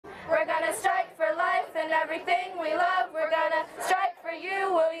everything we love. We're gonna strike for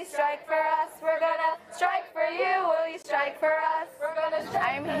you, will you strike for us? We're gonna strike for you, will you strike for us? We're gonna strike.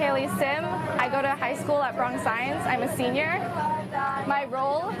 I'm Haley Sim. I go to high school at Bronx Science. I'm a senior. My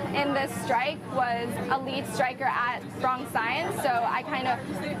role in this strike was a lead striker at Bronx Science, so I kind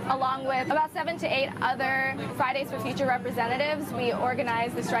of, along with about 7 to 8 other Fridays for Future representatives, we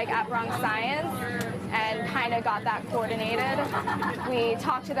organized the strike at Bronx Science and kind of got that coordinated. We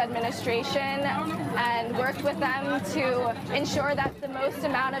talked to the administration and worked with them to ensure that the most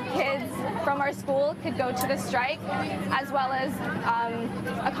amount of kids from our school could go to the strike, as well as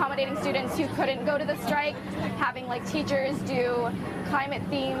accommodating students who couldn't go to the strike, having like teachers do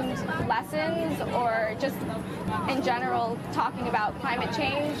climate-themed lessons or just in general talking about climate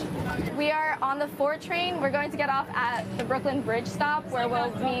change. We are on the 4 train. We're going to get off at the Brooklyn Bridge stop where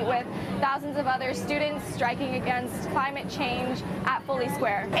we'll meet with thousands of other students striking against climate change at Foley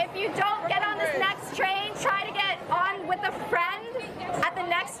Square. If you don't get on this next train, try to get on with a friend at the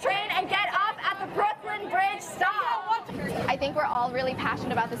next train and get off at the Brooklyn Bridge stop. I think we're all really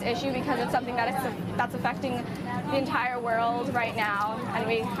passionate about this issue because it's something that's affecting the entire world right now, and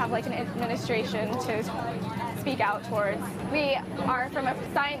we have like an administration to speak out towards. We are from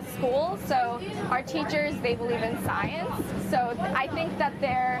a science school, so our teachers, they believe in science. So I think that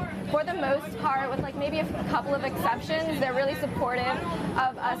they're, for the most part, with like maybe a couple of exceptions, they're really supportive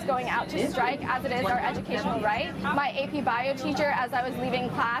of us going out to strike, as it is our educational right. My AP Bio teacher, as I was leaving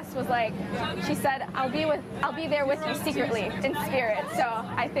class, was like, she said, I'll be there with you secretly, in spirit. So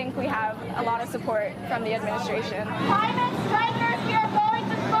I think we have a lot of support from the administration. Climate strikers, we are going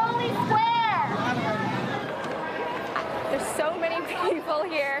to Foley Square. There's so many people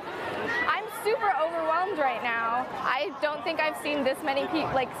here. I'm super overwhelmed right now. I don't think I've seen this many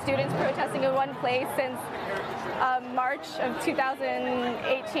students protesting in one place since March of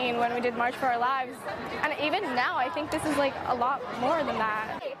 2018 when we did March for Our Lives. And even now, I think this is like a lot more than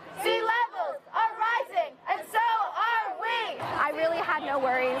that. Sea levels are rising, and so are we. I really had no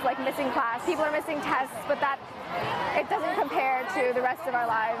worries, like missing class. People are missing tests, but that it doesn't compare to the rest of our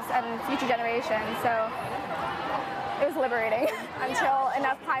lives and future generations. So it was liberating. Until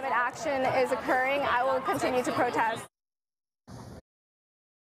enough climate action is occurring, I will continue to protest.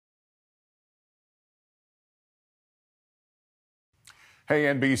 Hey,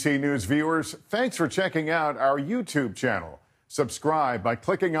 NBC News viewers, thanks for checking out our YouTube channel. Subscribe by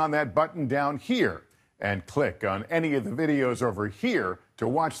clicking on that button down here and click on any of the videos over here to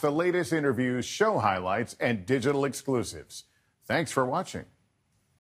watch the latest interviews, show highlights, and digital exclusives. Thanks for watching.